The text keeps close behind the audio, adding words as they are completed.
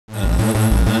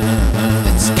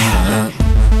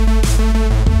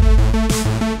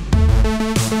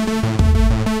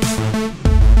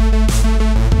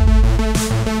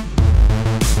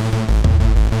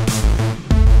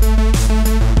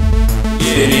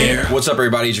here. What's up,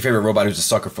 everybody? It's your favorite robot who's a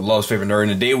sucker for love's favorite nerd.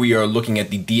 And today we are looking at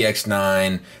the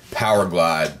DX9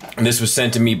 Powerglide. And this was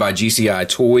sent to me by GCI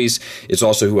Toys. It's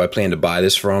also who I plan to buy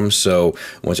this from. So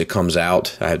once it comes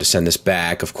out, I have to send this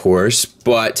back, of course.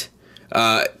 But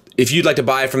if you'd like to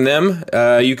buy it from them,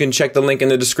 you can check the link in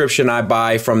the description. I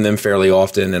buy from them fairly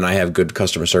often, and I have good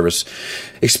customer service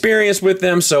experience with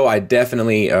them, so I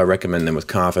definitely recommend them with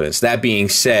confidence. That being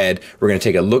said, we're going to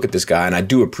take a look at this guy, and I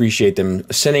do appreciate them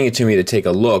sending it to me to take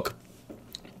a look.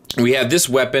 We have this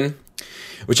weapon,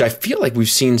 which I feel like we've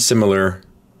seen a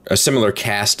similar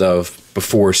cast of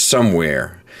before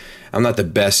somewhere. I'm not the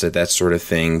best at that sort of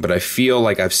thing, but I feel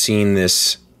like I've seen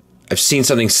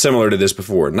something similar to this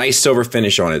before. Nice silver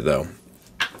finish on it, though.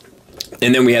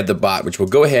 And then we have the bot, which we'll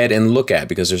go ahead and look at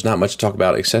because there's not much to talk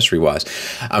about accessory-wise.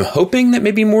 I'm hoping that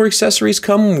maybe more accessories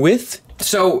come with.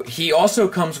 So he also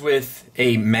comes with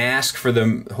a mask for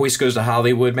the Hoist Goes to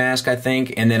Hollywood mask, I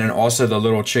think, and then also the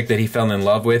little chick that he fell in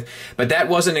love with. But that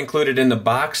wasn't included in the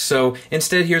box, so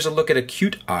instead here's a look at a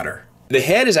cute otter. The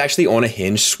head is actually on a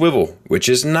hinged swivel, which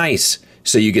is nice.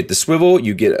 So you get the swivel,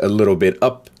 you get a little bit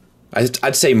up.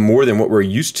 I'd say more than what we're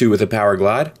used to with a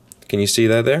Powerglide. Can you see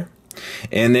that there?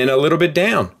 And then a little bit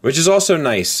down, which is also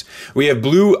nice. We have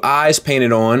blue eyes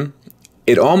painted on.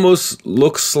 It almost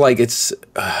looks like it's,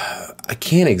 I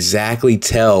can't exactly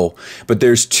tell, but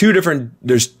there's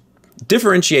there's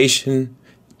differentiation,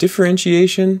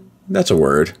 that's a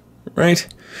word, right?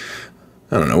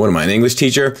 I don't know, what am I, an English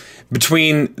teacher?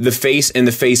 Between the face and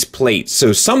the face plate.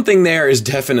 So something there is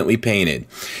definitely painted.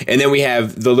 And then we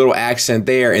have the little accent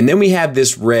there. And then we have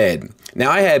this red.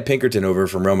 Now, I had Pinkerton over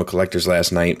from Realm of Collectors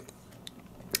last night.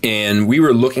 And we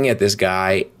were looking at this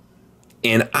guy.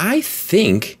 And I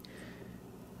think,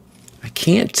 I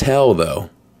can't tell though.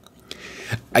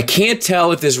 I can't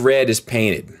tell if this red is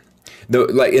painted.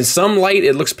 Like in some light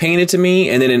it looks painted to me,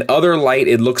 and then in other light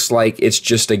it looks like it's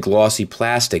just a glossy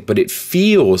plastic, but it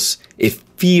feels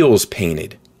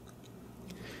painted.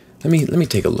 Let me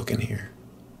take a look in here.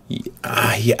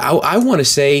 Yeah, I want to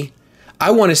say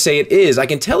it is. I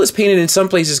can tell it's painted in some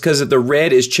places because the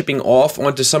red is chipping off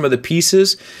onto some of the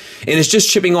pieces, and it's just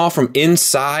chipping off from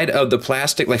inside of the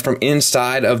plastic, like from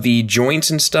inside of the joints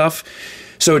and stuff.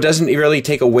 So it doesn't really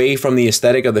take away from the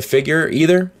aesthetic of the figure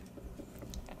either.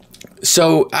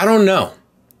 So, I don't know.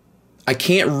 I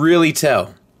can't really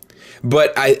tell.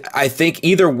 But I think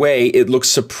either way, it looks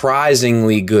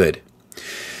surprisingly good.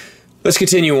 Let's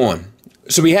continue on.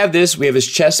 So we have this. We have his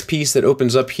chest piece that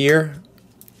opens up here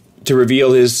to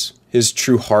reveal his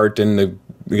true heart. And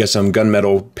we got some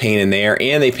gunmetal paint in there.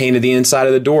 And they painted the inside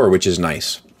of the door, which is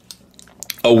nice.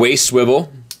 A waist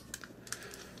swivel.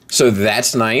 So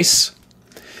that's nice.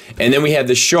 And then we have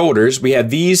the shoulders. We have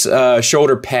these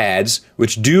shoulder pads,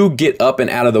 which do get up and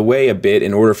out of the way a bit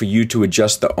in order for you to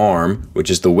adjust the arm, which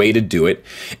is the way to do it.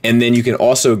 And then you can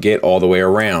also get all the way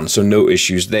around, so no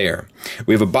issues there.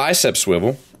 We have a bicep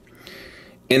swivel.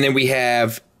 And then we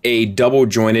have a double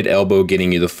jointed elbow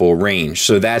getting you the full range.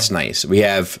 So that's nice. We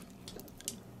have,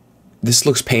 this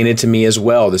looks painted to me as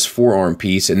well, this forearm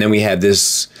piece. And then we have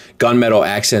this gunmetal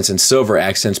accents and silver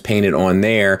accents painted on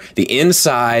there. The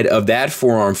inside of that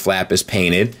forearm flap is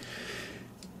painted.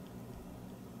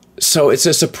 So it's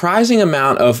a surprising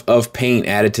amount of paint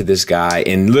added to this guy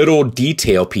and little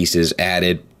detail pieces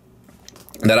added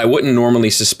that I wouldn't normally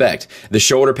suspect. The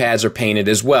shoulder pads are painted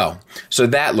as well, so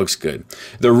that looks good.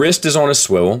 The wrist is on a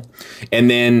swivel, and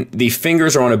then the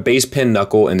fingers are on a base pin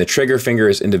knuckle, and the trigger finger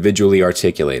is individually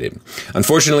articulated.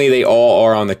 Unfortunately, they all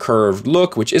are on the curved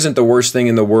look, which isn't the worst thing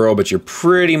in the world, but you're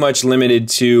pretty much limited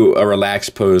to a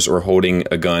relaxed pose or holding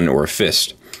a gun or a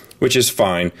fist, which is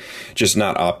fine, just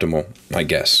not optimal, I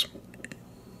guess.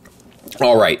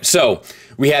 All right, so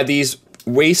we have these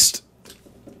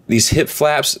these hip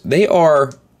flaps. They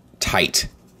are tight,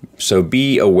 so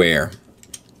be aware.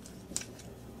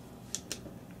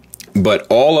 But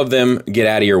all of them get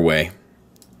out of your way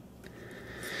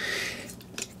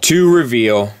to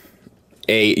reveal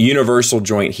a universal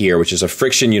joint here, which is a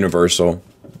friction universal,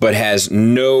 but has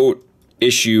no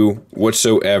issue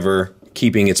whatsoever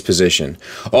keeping its position.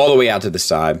 All the way out to the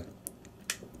side,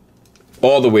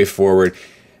 all the way forward.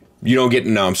 You don't get,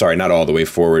 no, I'm sorry, not all the way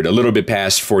forward. A little bit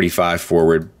past 45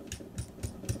 forward,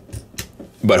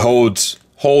 but holds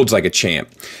like a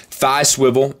champ. Thigh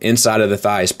swivel, inside of the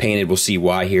thigh is painted. We'll see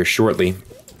why here shortly.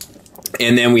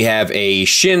 And then we have a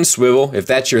shin swivel, if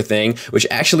that's your thing, which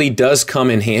actually does come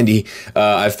in handy.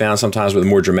 I've found sometimes with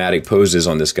more dramatic poses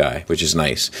on this guy, which is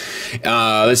nice.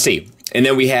 Let's see. And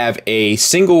then we have a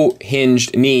single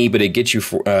hinged knee, but it gets you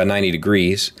 90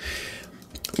 degrees.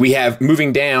 We have,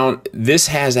 moving down, this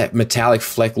has that metallic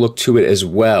fleck look to it as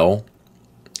well.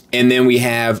 And then we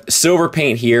have silver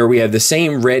paint here. We have the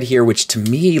same red here, which to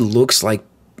me looks like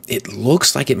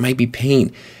it might be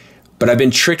paint. But I've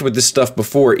been tricked with this stuff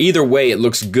before. Either way, it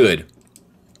looks good.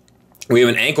 We have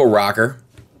an ankle rocker.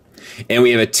 And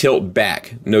we have a tilt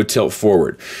back, no tilt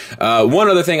forward. One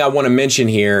other thing I want to mention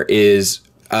here is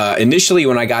initially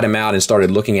when I got him out and started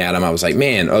looking at him, I was like,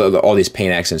 man, all these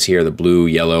paint accents here, the blue,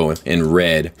 yellow, and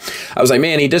red. I was like,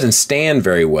 man, he doesn't stand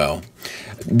very well.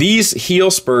 These heel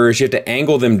spurs, you have to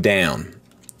angle them down.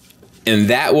 And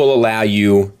that will allow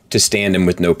you to stand him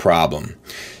with no problem.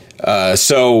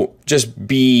 So just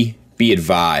be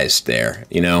advised there,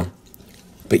 you know.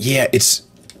 But yeah,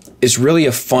 it's really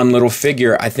a fun little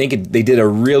figure. I think they did a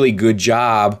really good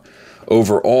job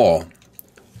overall.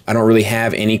 I don't really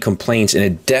have any complaints, and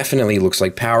it definitely looks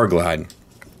like Powerglide.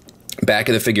 Back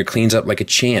of the figure cleans up like a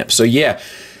champ. So yeah,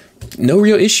 no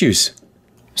real issues.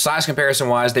 Size comparison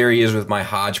wise, there he is with my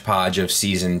hodgepodge of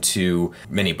Season 2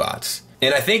 mini-bots.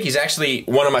 And I think he's actually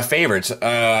one of my favorites.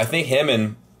 I think him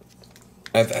and...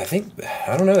 I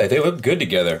don't know, they look good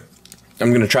together. I'm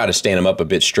going to try to stand them up a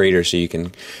bit straighter so you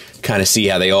can kind of see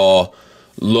how they all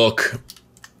look,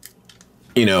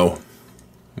 you know,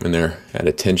 when they're at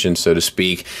attention, so to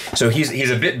speak. So he's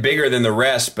a bit bigger than the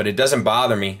rest, but it doesn't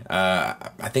bother me.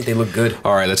 I think they look good.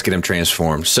 All right, let's get him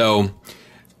transformed. So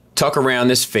tuck around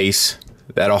this face.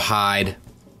 That'll hide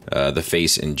the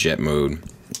face in jet mode.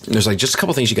 There's like just a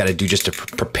couple things you got to do just to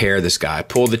prepare this guy.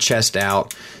 Pull the chest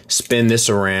out, spin this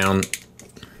around,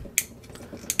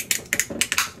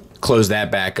 close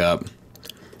that back up.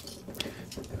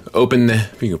 Open the,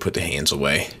 you can put the hands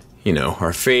away. You know,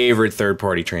 our favorite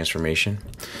third-party transformation.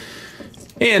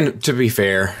 And to be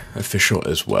fair, official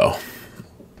as well.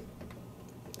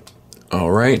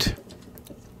 All right.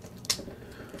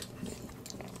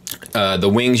 The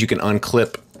wings you can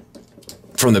unclip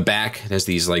from the back. There's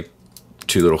these like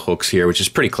 2 little hooks here, which is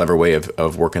a pretty clever way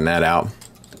of working that out.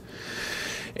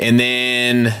 And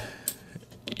then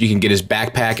you can get his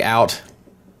backpack out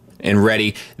and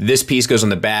ready. This piece goes on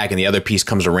the back and the other piece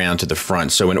comes around to the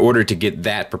front. So in order to get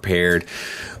that prepared,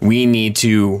 we need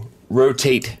to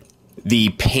rotate the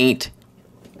paint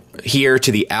here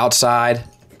to the outside.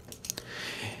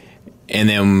 And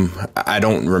then I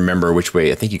don't remember which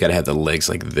way. I think you got to have the legs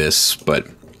like this, but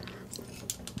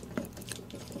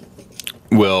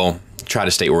we'll try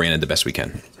to stay oriented the best we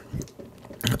can.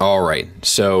 All right,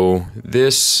 so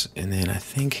this, and then I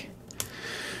think,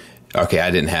 okay,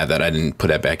 I didn't have that. I didn't put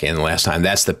that back in the last time.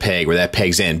 That's the peg, where that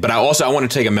peg's in. But I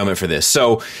want to take a moment for this.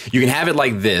 So you can have it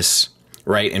like this,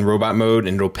 right, in robot mode,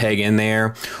 and it'll peg in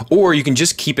there. Or you can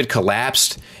just keep it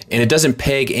collapsed, and it doesn't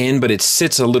peg in, but it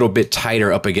sits a little bit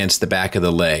tighter up against the back of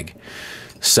the leg.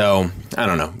 So, I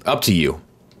don't know. Up to you.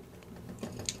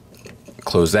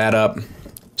 Close that up.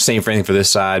 Same thing for this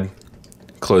side.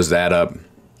 Close that up.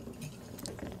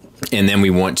 And then we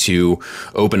want to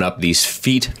open up these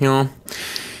feet, you know.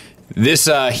 This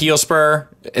heel spur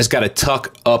has got a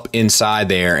tuck up inside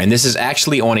there, and this is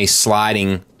actually on a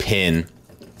sliding pin.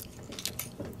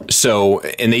 So,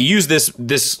 and they use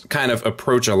this kind of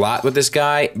approach a lot with this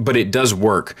guy, but it does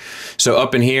work. So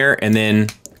up in here, and then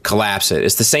collapse it.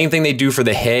 It's the same thing they do for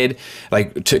the head,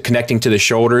 like connecting to the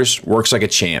shoulders. Works like a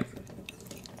champ.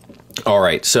 All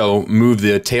right, so move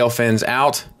the tail fins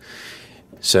out.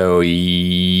 So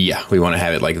yeah, we want to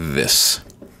have it like this.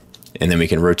 And then we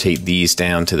can rotate these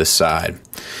down to the side.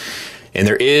 And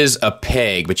there is a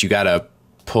peg, but you got to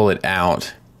pull it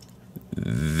out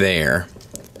there,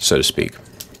 so to speak.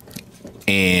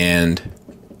 And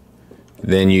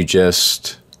then you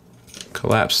just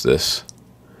collapse this.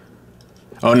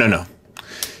 Oh, no.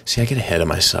 See, I get ahead of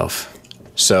myself.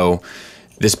 So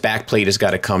this back plate has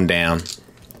got to come down,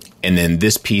 and then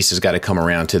this piece has got to come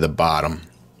around to the bottom.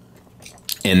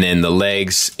 And then the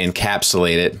legs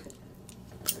encapsulate it.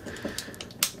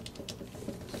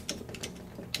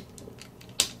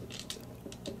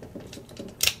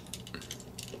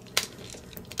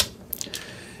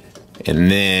 And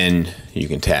then you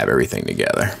can tab everything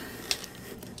together.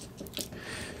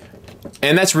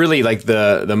 And that's really like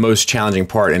the most challenging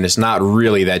part, and it's not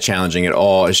really that challenging at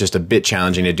all. It's just a bit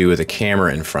challenging to do with a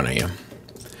camera in front of you.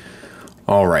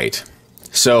 All right,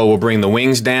 so we'll bring the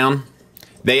wings down.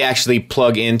 They actually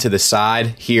plug into the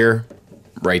side here,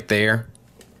 right there.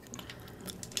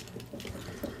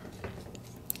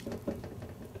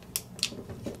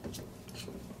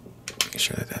 Make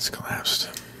sure that that's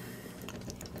collapsed.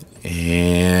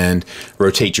 And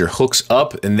rotate your hooks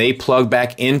up, and they plug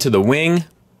back into the wing.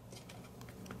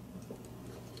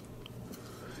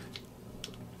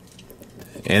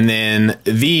 And then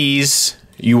these,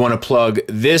 you want to plug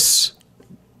this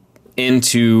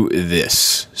into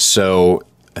this. So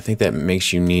I think that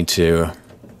makes you need to,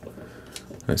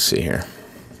 let's see here.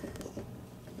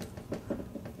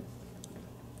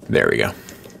 There we go.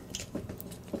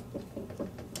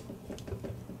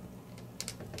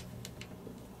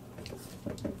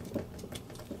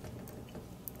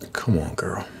 Come on,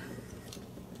 girl.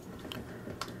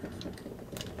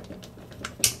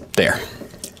 There.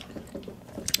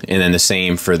 And then the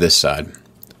same for this side.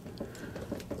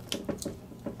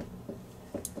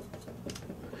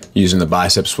 Using the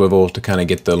bicep swivel to kind of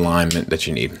get the alignment that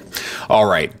you need. All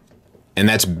right. And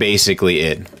that's basically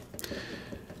it.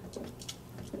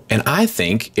 And I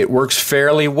think it works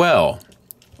fairly well.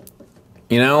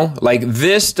 You know, like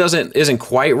this isn't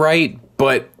quite right,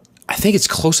 but I think it's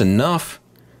close enough.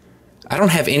 I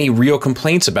don't have any real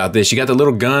complaints about this. You got the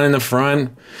little gun in the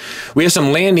front. We have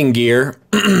some landing gear.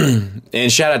 And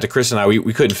shout out to Chris and I.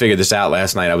 We couldn't figure this out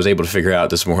last night. I was able to figure it out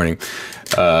this morning.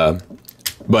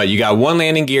 But you got one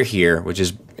landing gear here, which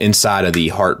is inside of the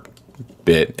heart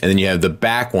bit. And then you have the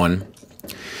back one.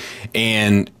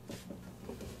 And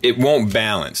it won't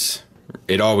balance.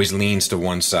 It always leans to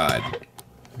one side.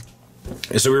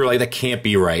 And so we were like, that can't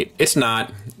be right. It's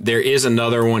not. There is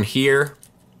another one here.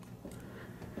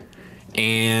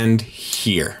 And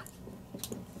here.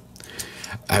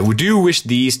 I do wish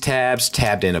these tabs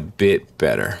tabbed in a bit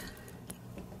better.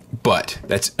 But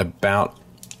that's about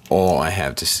all I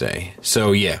have to say.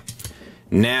 So yeah,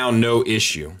 now no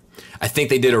issue. I think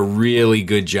they did a really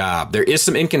good job. There is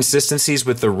some inconsistencies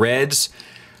with the reds,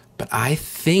 but I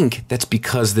think that's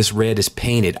because this red is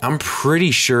painted. I'm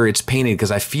pretty sure it's painted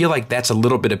because I feel like that's a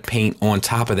little bit of paint on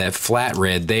top of that flat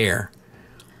red there.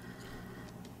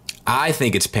 I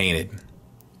think it's painted.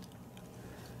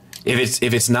 If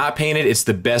it's not painted, it's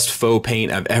the best faux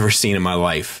paint I've ever seen in my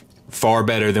life. Far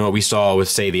better than what we saw with,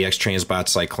 say, the X-Transbot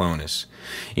Cyclonus.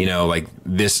 You know, like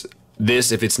this,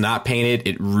 if it's not painted,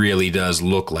 it really does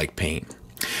look like paint.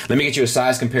 Let me get you a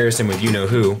size comparison with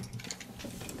you-know-who.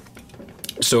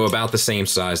 So about the same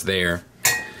size there.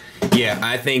 Yeah,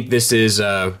 I think this is,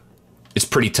 it's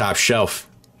pretty top shelf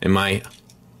in my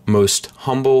most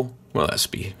humble. Well, let's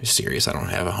be serious. I don't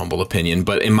have a humble opinion,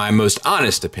 but in my most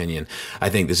honest opinion, I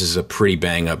think this is a pretty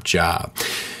bang-up job.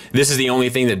 This is the only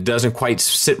thing that doesn't quite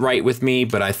sit right with me,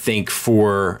 but I think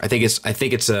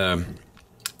it's an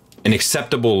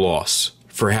acceptable loss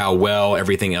for how well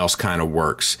everything else kind of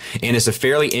works. And it's a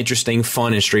fairly interesting,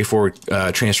 fun, and straightforward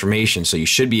transformation, so you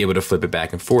should be able to flip it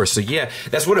back and forth. So yeah,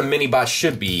 that's what a mini-bot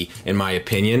should be, in my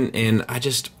opinion, and I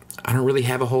don't really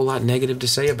have a whole lot negative to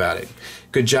say about it.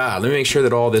 Good job. Let me make sure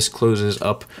that all this closes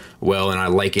up well, and I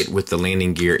like it with the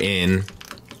landing gear in.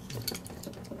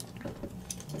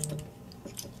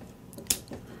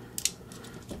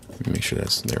 Let me make sure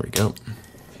there we go.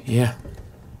 Yeah,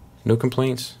 no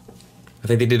complaints. I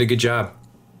think they did a good job.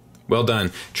 Well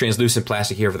done. Translucent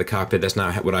plastic here for the cockpit. That's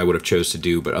not what I would have chose to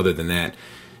do, but other than that,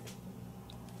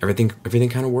 everything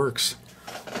kind of works.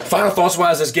 Final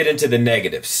thoughts-wise, let's get into the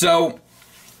negatives. So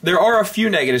there are a few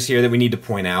negatives here that we need to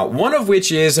point out. One of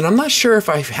which is, and I'm not sure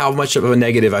how much of a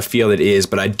negative I feel it is,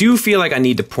 but I do feel like I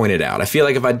need to point it out. I feel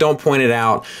like if I don't point it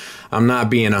out, I'm not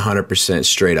being 100%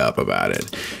 straight up about it.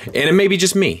 And it may be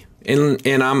just me, and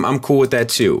I'm cool with that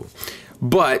too.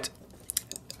 But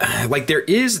like there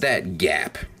is that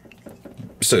gap,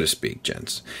 so to speak,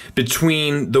 gents,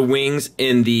 between the wings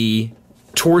and the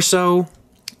torso,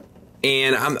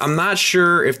 and I'm not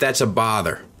sure if that's a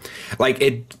bother. Like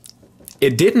it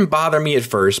didn't bother me at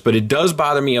first, but it does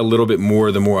bother me a little bit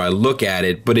more the more I look at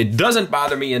it, but it doesn't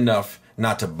bother me enough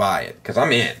not to buy it, because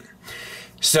I'm in.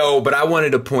 So, but I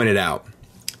wanted to point it out.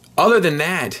 Other than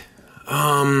that,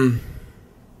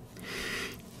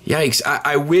 yikes,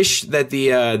 I wish that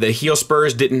the heel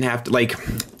spurs didn't have to, like,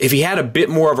 if he had a bit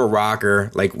more of a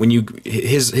rocker, like when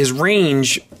his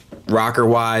range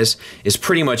rocker-wise is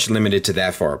pretty much limited to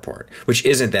that far apart, which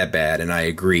isn't that bad, and I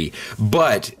agree.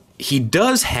 But he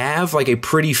does have like a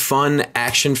pretty fun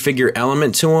action figure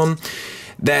element to him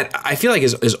that I feel like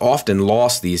is often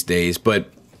lost these days.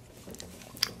 But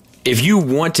if you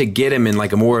want to get him in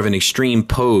like a more of an extreme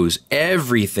pose,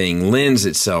 everything lends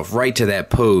itself right to that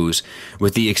pose,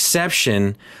 with the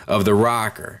exception of the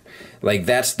rocker. Like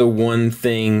that's the one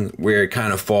thing where it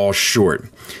kind of falls short.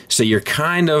 So you're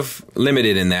kind of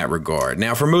limited in that regard.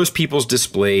 Now for most people's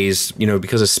displays, you know,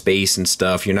 because of space and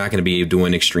stuff, you're not going to be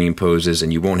doing extreme poses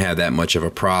and you won't have that much of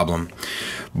a problem.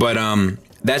 But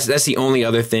that's the only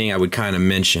other thing I would kind of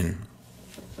mention.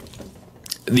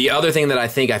 The other thing that I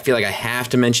feel like I have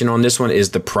to mention on this one is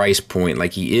the price point.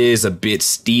 Like he is a bit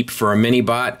steep for a mini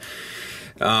bot.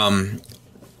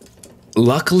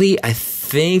 Luckily, I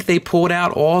think they pulled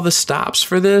out all the stops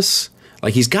for this.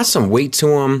 Like he's got some weight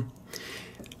to him.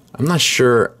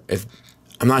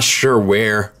 I'm not sure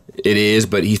where it is,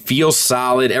 but he feels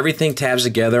solid. Everything tabs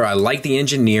together. I like the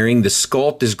engineering. The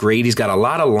sculpt is great. He's got a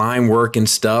lot of line work and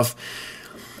stuff.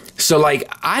 So,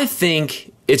 like, I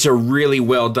think it's a really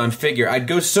well done figure. I'd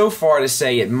go so far to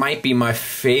say it might be my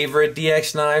favorite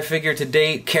DX9 figure to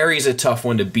date. Carrie's a tough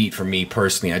one to beat for me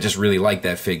personally. I just really like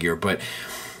that figure, but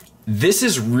this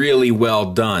is really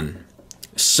well done.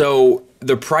 So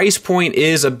the price point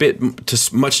is a bit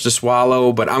much to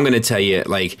swallow, but I'm going to tell you,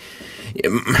 like,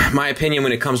 my opinion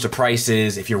when it comes to price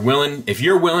is if you're willing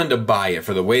to buy it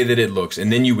for the way that it looks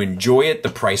and then you enjoy it, the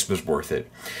price was worth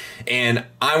it. And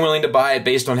I'm willing to buy it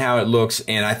based on how it looks,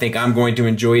 and I think I'm going to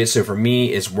enjoy it, so for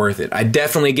me, it's worth it. I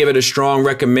definitely give it a strong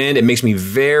recommend. It makes me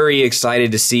very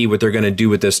excited to see what they're going to do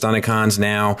with the Stunticons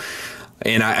now,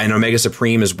 and Omega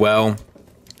Supreme as well,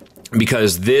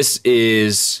 because this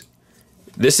is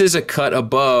a cut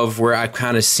above where I've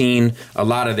kind of seen a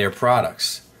lot of their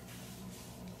products.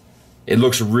 It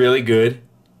looks really good.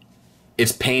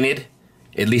 It's painted.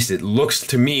 At least it looks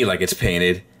to me like it's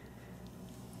painted.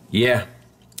 Yeah,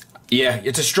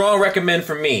 it's a strong recommend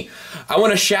from me. I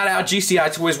want to shout out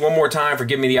GCI Toys one more time for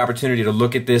giving me the opportunity to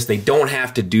look at this. They don't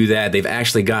have to do that. They've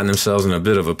actually gotten themselves in a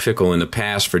bit of a pickle in the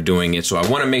past for doing it, so I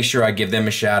want to make sure I give them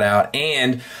a shout out,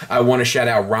 and I want to shout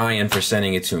out Ryan for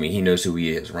sending it to me. He knows who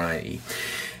he is, Ryan E.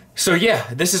 So yeah,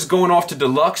 this is going off to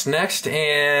Deluxe next,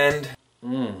 and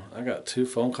I got 2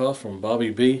 phone calls from Bobby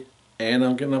B, and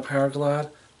I'm getting a Powerglide.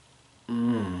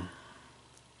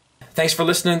 Thanks for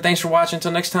listening. Thanks for watching.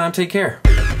 Until next time, take care.